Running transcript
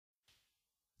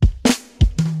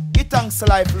thanks to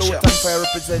life, Lutan Fyah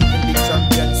representing the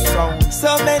champion sound.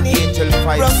 So many Angel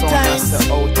 5 rough sound times. that's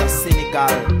out of Senegal.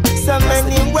 So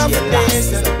many rough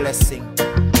days. It's a blessing.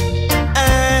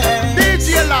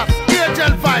 DJLass,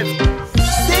 Angel 5.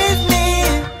 Save me,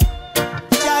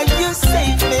 yeah, you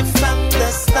save me from the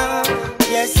storm.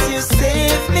 Yes, you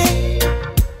save me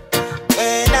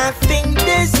when I think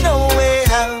there's no way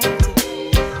out.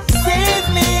 Save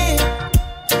me,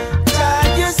 yeah,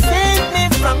 you save me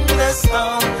from the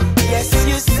storm. Yes,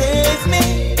 you save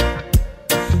me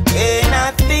when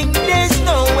I think there's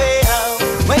no way out.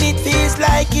 When it feels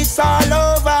like it's all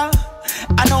over,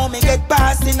 I know me get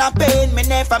past in a pain, me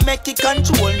never make it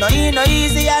control. No, it no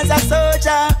easy as a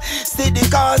soldier. See the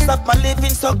cost of my living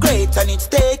so great and it's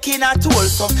taking a toll.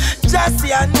 So just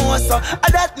see I know so,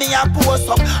 that me a post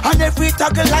up on every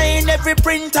toggle line, every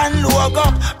print and logo.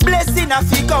 Blessing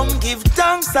if you come give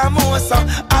thanks and more so.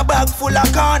 A bag full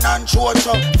of corn and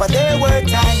chocho. For there were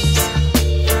times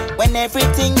when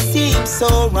everything seemed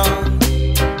so wrong,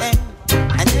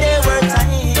 and there were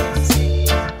times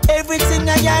everything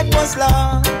I had was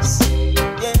lost.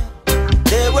 Yeah,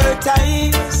 there were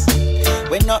times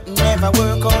when nothing ever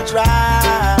worked out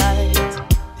right.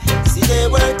 See, there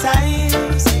were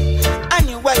times I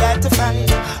knew I had to fight,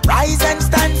 rise and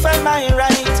stand for my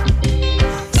right.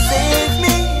 Save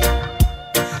me,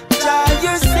 Jah,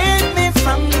 you save me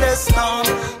from the storm.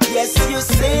 Yes, you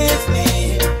save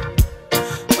me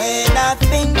when I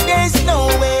think there's no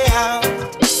way out.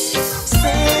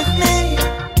 Save me,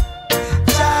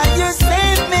 you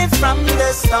save me from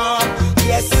the storm.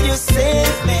 Yes, you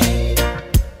save me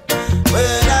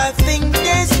when I think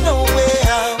there's no way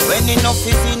out. When enough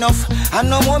is enough, I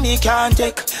know what me can't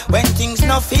take. When things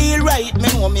not feel right, me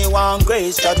know me want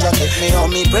grace. Jah take me how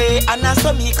me pray, and I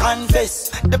saw me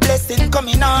confess. The blessing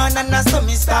coming on, and I saw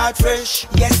me start fresh.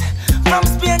 Yes, from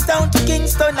Spain town to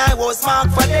Kingston, I was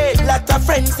marked for dead. Lot of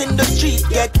friends in the street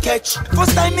get catch.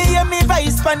 First time me hear me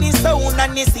voice from the sound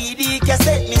and the CD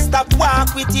cassette, me stop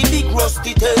walk with the big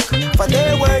rusty take. For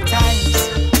there were times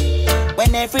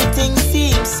when everything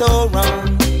seemed so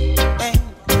wrong,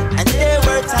 and there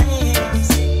were times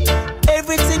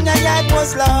everything I had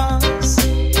was lost.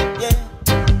 Yeah,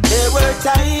 there were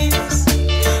times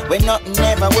when nothing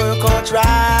ever worked out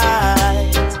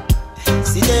right.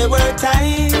 See, there were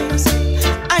times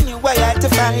I knew I had to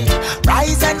fight,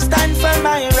 rise and stand for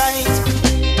my right.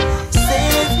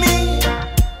 Save me,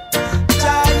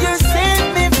 Jah, you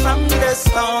save me from the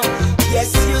storm.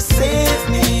 Yes, you save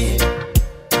me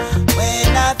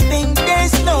when I think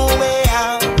there's no way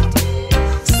out.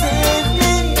 Save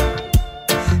me,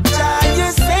 Jah,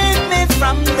 you save me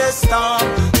from the storm.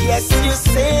 Yes, you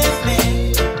save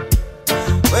me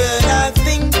when I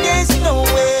think there's no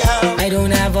way out. I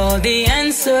don't have all the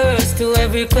answers to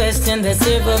every question that's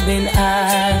ever been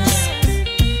asked.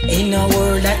 In a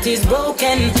world that is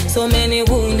broken, so many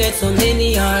wounded, so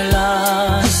many are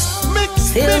lost.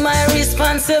 Still my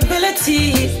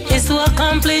responsibility is to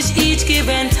accomplish each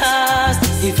given task.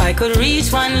 If I could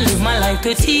reach one, live my life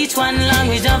to teach one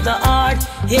language of the art.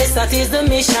 Yes, that is the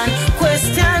mission.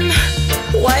 Question: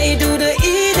 why do the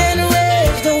Eden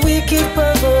rage, the wicked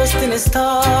perverse in the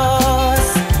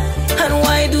stars? And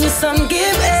why do some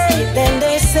give aid, then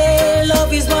they say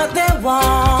love is what they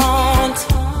want?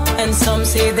 And some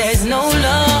say there's no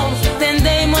love, then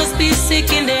they must be sick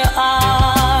in their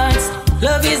hearts.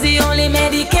 Love is the only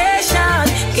medication.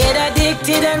 Get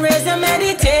addicted and raise the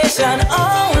meditation.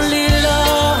 Only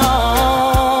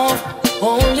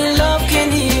love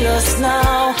can heal us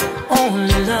now.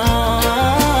 Only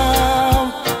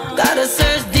love. Gotta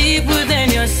search deep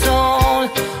within your soul.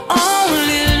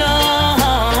 Only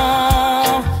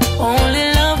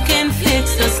love can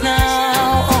fix us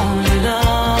now. Only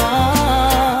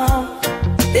love.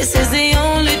 This is the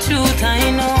only truth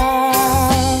I know.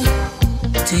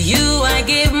 To you I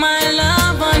give my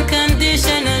love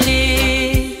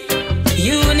unconditionally.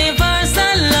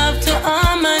 Universal love to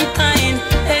all mankind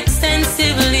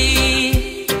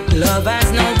extensively. Love has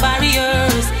no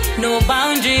barriers, no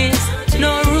boundaries,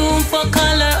 no room for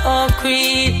color or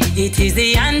creed. It is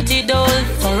the antidote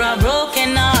for a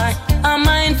broken heart, a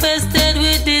mind infested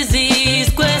with disease.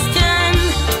 Question: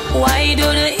 why do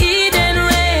the Eden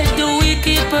rage, the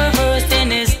wicked perverse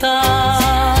in his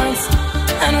thoughts?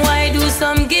 And why do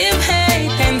some give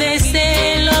hate and they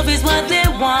say love is what they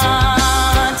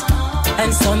want?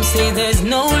 And some say there's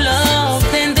no love,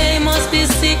 then they must be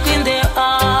sick in their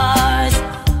hearts.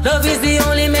 Love is the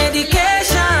only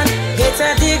medication. Get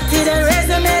addicted and raise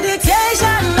the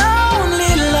meditation.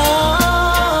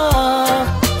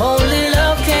 Only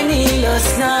love can heal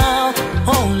us now.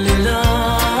 Only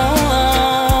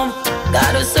love.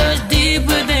 Gotta search deep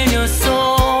within your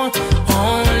soul.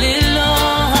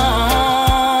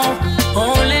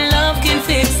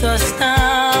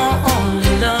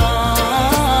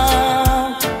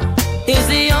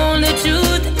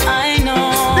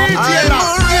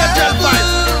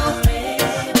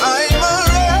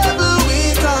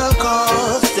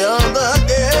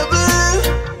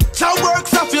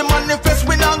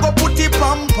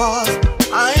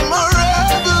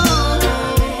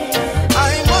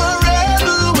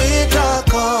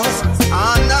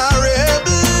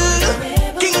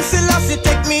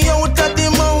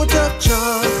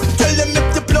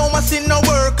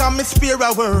 fear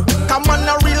of work. Come on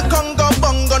a real Congo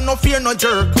bongo, no fear no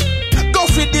jerk. Go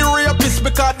for the rapist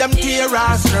because them tear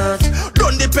ass shirt.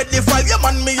 Don't the pedophile, you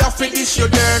man me off with this your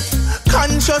dirt.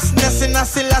 Consciousness in a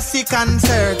Selassie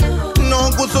concert.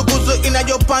 No guzu guzu in a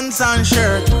your pants and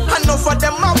shirt. Enough of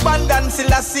them abandon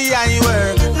Selassie I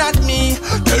work. Not me,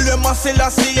 tell them a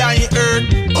Selassie I hurt.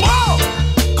 Whoa!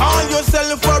 Call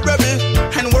yourself a rebel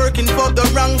and working for the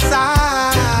wrong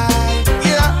side.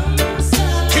 Yeah,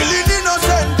 killing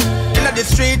innocent in the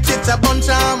street, it's a bunch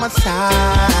of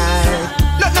homicide.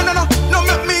 No,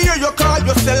 make me hear you call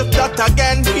yourself that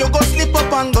again. You go slip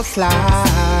up and go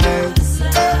slide.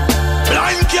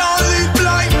 Blind can't lead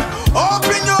blind.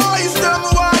 Open your eyes, them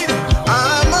wide.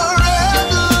 I'm a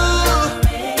rebel.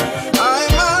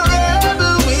 I'm a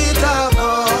rebel with a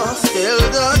cause. Still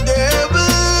the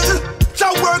devil. So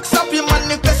works up your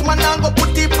manifest, man, I go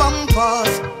put it on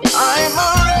pause. I'm a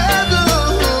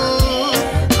rebel.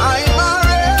 I'm a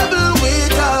rebel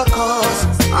with a cause.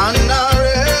 And a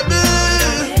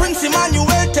rebel. Prince Emmanuel,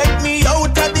 take me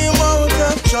out of the mouth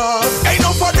of trust. Ain't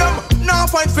no for them. No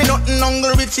fight for nothing,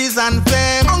 hunger, riches and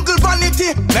fame. Uncle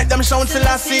Vanity, let them shout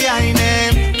Selassie I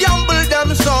name. Gamble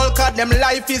them soul, cause them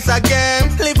life is a game.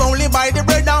 Live only by the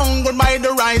bread and hunger by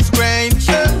the rice grain.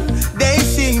 They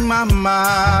see my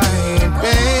mind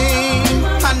pain,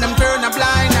 and them turn a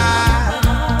blind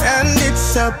eye. And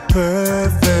it's a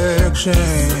perfection.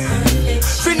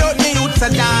 For nothing youths a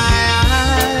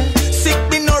die. Sick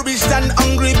be nourished and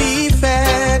hungry be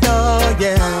fed, oh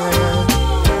yeah.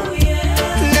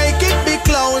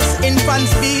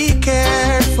 Infants be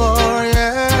cared for,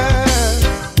 yeah.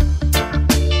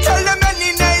 Tell them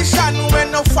any nation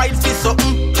when no fight for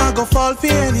something, I go fall for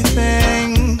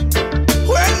anything.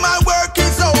 When my work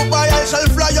is over, I shall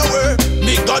fly away.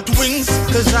 Me got wings,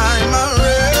 cause I'm a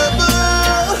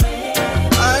rebel.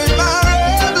 I'm a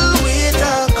rebel with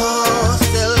a cause.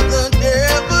 Still the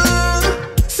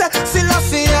devil.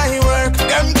 Selassie I work,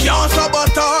 them can't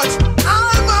sabotage.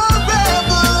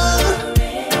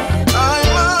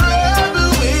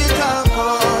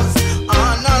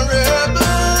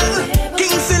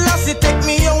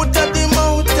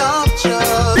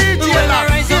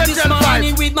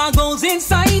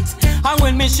 And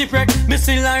when me shipwreck, me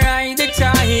still a ride the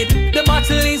tide. The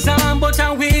battle is on, but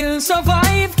I will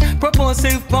survive.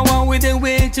 Propulsive power with the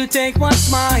will to take what's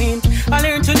mine. I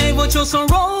learned to never trust a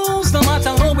rose, no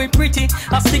matter how we pretty.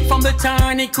 A stick from the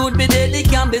turn, it could be deadly,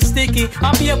 can be sticky.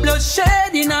 I be a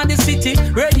bloodshed in the city.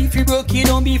 Ready if you broke it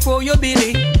down before you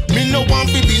Billy. Me no want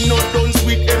to be no done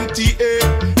with MTA.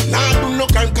 Nah do no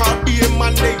can call be a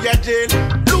man they a jail.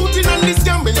 Looting on this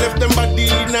scam, me left them body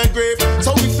in a grave.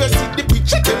 So if you see the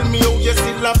picture, tell me how you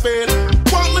still a fail.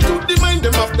 Want me to demand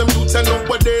them of them youths and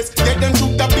nowadays. Get them to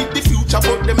the beat the future,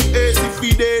 but them ace if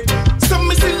we dead. Some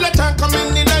me still a talk come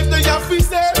in the life they have to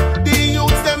say. The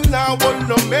youths them now want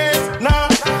no mess, nah.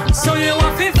 So you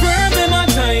want to firm them a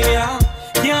time, yeah.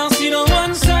 Can't see no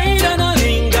one side and a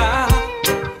linger.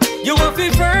 You want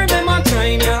to firm them a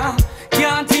time, yeah.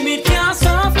 Can't timid, can't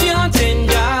soft, can't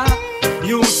tender.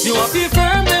 You want to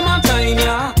firm them a time,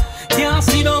 yeah. Can't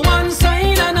see no one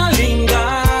side and a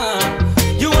linger.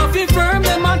 You want to firm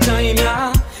them a time,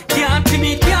 yeah. Can't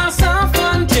timid, can't soft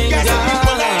and tender.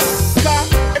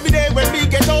 Every day when we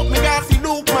get out, me got to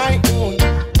look my own.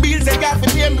 Bills I got to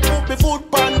pay, me put me food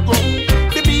pan ground.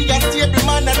 The biggest stable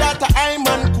man that I'm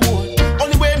on cool.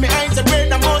 Only way me eyes are red,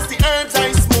 the most the herbs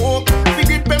I smoke. If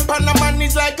you grip and a man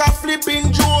is like a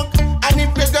flipping joke. And if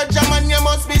you got German, you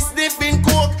must be sniffing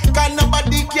coke. Cause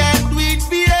nobody can do it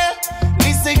for you.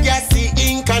 Listen, Gassie,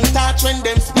 ink and touch when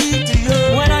them speak to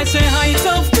you. When I say heights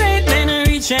of great men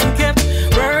reach and kept,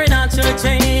 we're not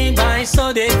entertained by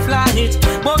so they fly it.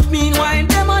 But meanwhile,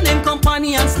 them and them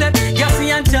company and slept. Gassie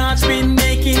and Touch been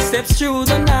making steps through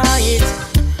the night.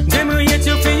 Them rate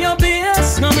you for your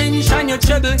base, no mention your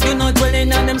trouble. You not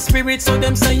dwelling on them spirits, so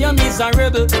them say you're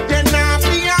miserable. Then not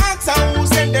the answer who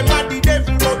said them are the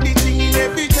devil, but the thing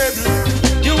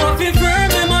inevitable. You want to firm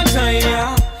them a time,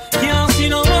 yeah. Can't see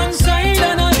no one side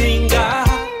and a linger.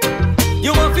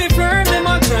 You want to firm them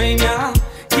a time, yeah.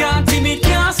 Can't timid,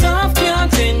 can't soft,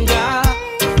 can't tender.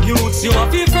 Youths, you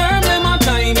want to firm them a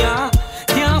time, yeah.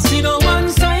 Can't see no one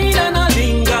side and a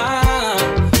linger.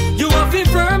 You want to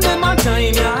firm them a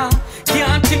time, yeah.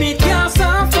 Can't timid, can't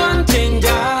soft and tender.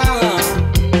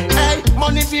 Hey,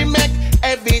 money fi make,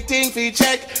 everything fi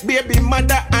check. Baby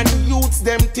mother and youths,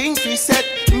 them things fi set.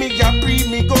 Me a pre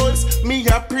me goals, me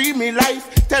a pre me life.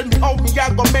 Tell me how me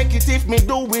a go make it if me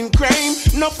doing crime.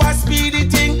 No for speedy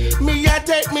thing, me a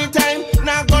take me time.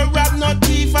 Now go rob no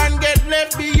thief and get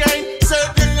left behind.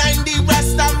 Circle line the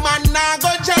Rasta man, now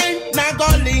go join. Now go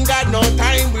linger no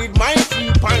time with my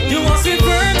free pint. You want to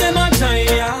burn them a time.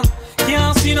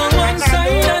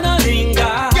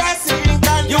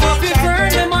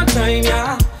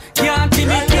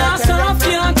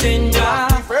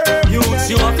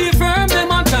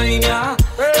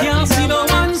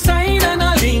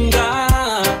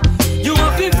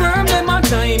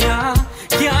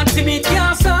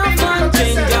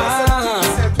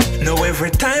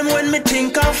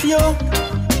 you.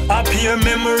 A pure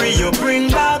memory you bring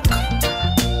back.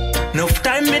 Enough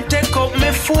time me take up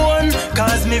my phone,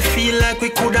 cause me feel like we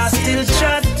coulda still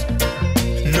chat.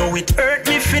 Know it hurt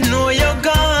me if you know you're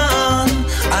gone,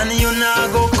 and you now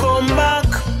go come back.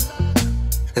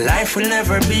 Life will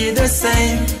never be the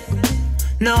same.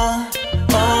 No,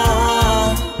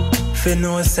 oh, if you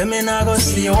know say me not go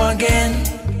see you again.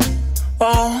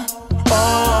 Oh,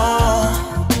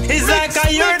 oh, it's like a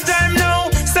your time now,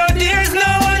 so there's no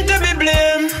one to be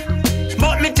blamed.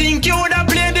 But me think you woulda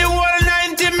played the whole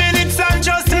 90 minutes and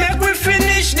just make we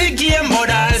finish the game. But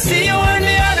I'll see you on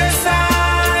the other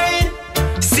side.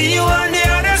 See you on the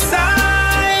other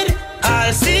side.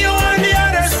 I'll see you on the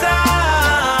other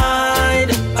side.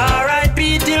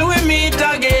 R.I.P. till we meet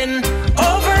again.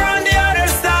 Over on the other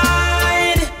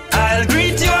side. I'll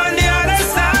greet you on the other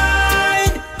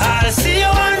side. I'll see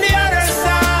you on the other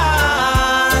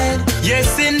side.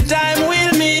 Yes, in time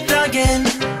we'll meet again.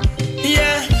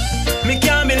 Yeah, me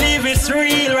can't believe it's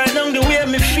real. Right now the way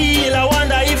me feel, I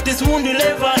wonder if this wound will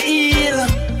ever heal.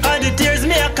 All the tears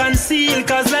me I conceal,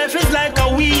 cause life is like a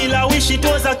wheel. I wish it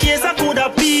was a case I could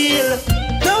appeal.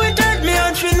 Now it hurt me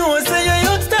and she knows, say your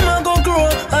youths them I go grow,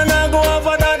 and I go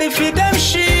over that if it them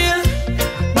shield.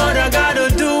 But I gotta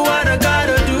do what I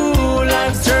gotta do.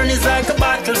 Life's journey's like a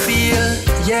battlefield.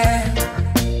 Yeah,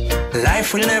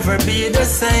 life will never be the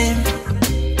same.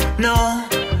 No,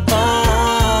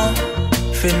 oh,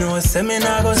 if you know say me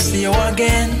not go see you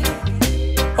again.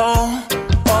 Oh,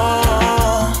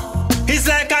 oh, it's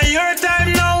like a your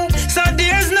time now, so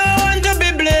there's no one to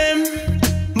be blamed.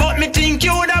 But me think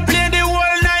you woulda played the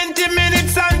whole 90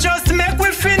 minutes and just make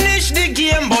we finish the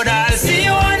game. But I'll see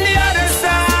you on the other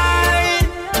side.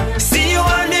 See you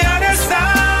on the other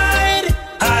side.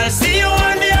 I'll see you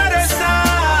on the other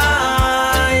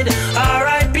side.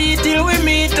 R.I.P. till we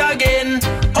meet again.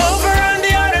 Over on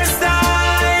the other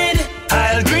side.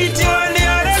 I'll greet you on the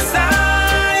other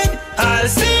side. I'll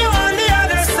see you on the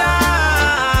other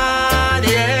side.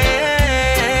 Yeah.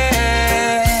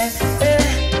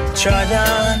 Trod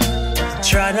on,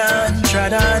 trod on,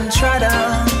 trod on, trod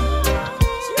on.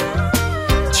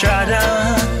 Trod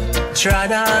on,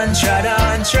 trod on, trod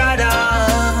on, trod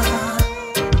on.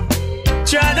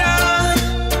 Trod on,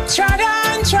 trod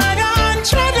on, trod on,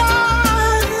 trod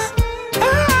on.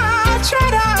 Ah,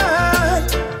 trod on.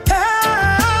 Ah.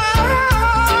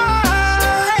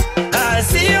 I'll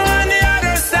see you on the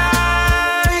other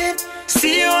side.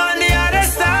 See you on the other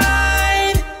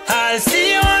side. I'll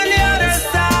see you on the other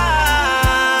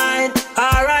side.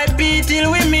 R.I.P. till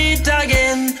we meet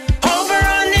again. Over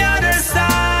on the other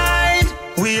side.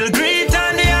 We'll greet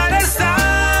on the other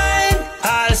side.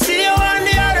 I'll see you on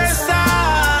the other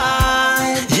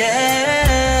side.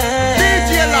 Yeah.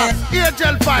 DJLass,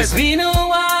 DJL5. It's been a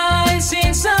while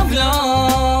since I've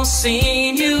lost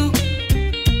seen you.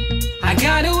 I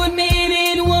gotta admit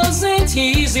it wasn't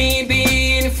easy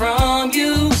being from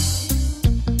you,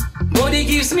 but it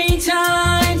gives me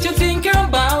time to think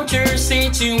about your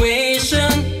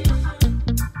situation.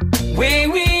 Where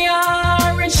we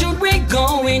are and should we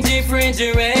go in different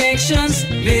directions?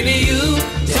 Baby, you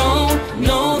don't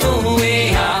know the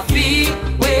way I feel.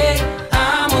 When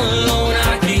I'm alone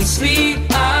I can't sleep.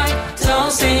 I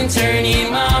toss and turn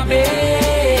in my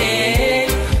bed.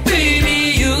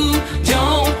 Baby, you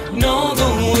don't know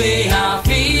the way I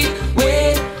feel.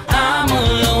 When I'm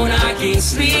alone I can't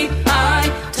sleep. I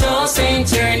toss and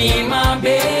turn in my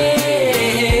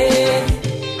bed.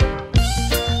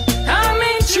 I'm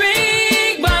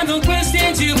intrigued by the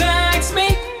questions you asked me.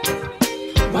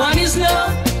 What is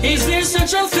love? Is there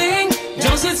such a thing?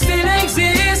 Does it still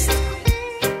exist?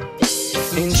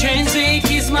 Intrinsic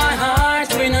is my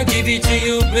heart when I give it to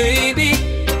you, baby.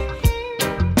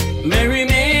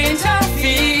 Merriment I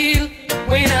feel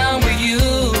when I'm with you.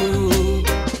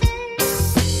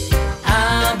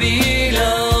 I'll be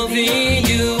loving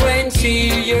you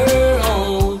until you're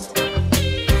old,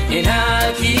 and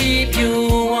I'll keep you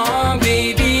warm,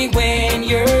 baby, when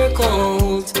you're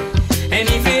cold. And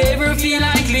if you ever feel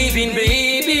like leaving,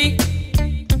 baby,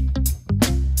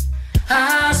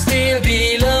 I'll still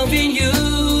be loving you.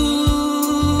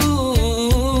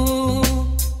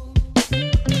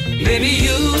 Baby,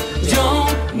 you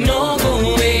don't know the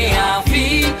way I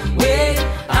feel. When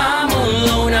I'm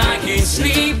alone I can't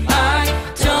sleep. I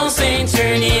toss and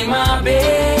turn in my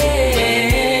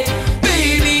bed.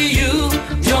 Baby, you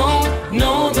don't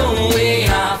know the way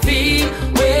I feel.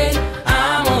 When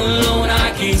I'm alone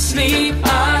I can't sleep.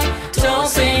 I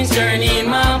toss and turn in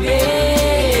my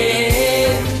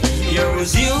bed. You're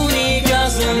as unique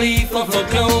as a leaf of a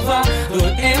clover,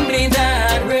 the emblem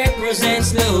that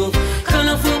represents love.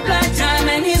 Colorful black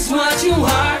diamond is what you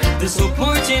are, the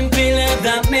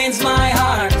that mends my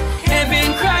heart.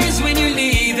 Heaven cries when you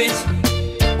leave it.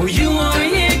 Oh, you are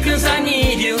here cause I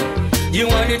need you. You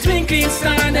are the twinkling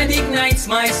star that ignites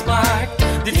my spark.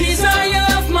 The desire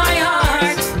of my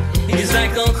heart is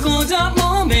like a Kodak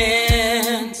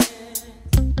moment.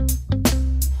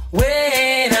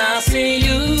 When I see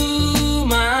you,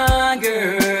 my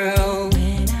girl.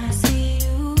 When I see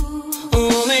you,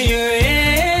 only you're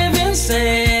heaven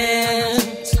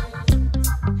sent.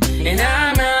 And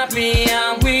I'm happy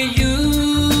I'm with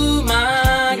you,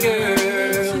 my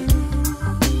girl.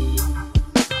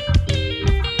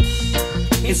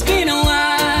 It's been a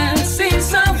while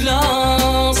since I've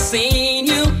lost seen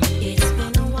you. It's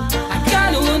been a while. I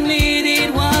gotta admit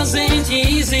it wasn't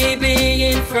easy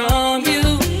being from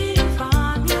you.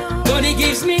 But it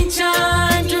gives me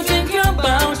time to think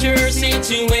about your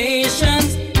situation.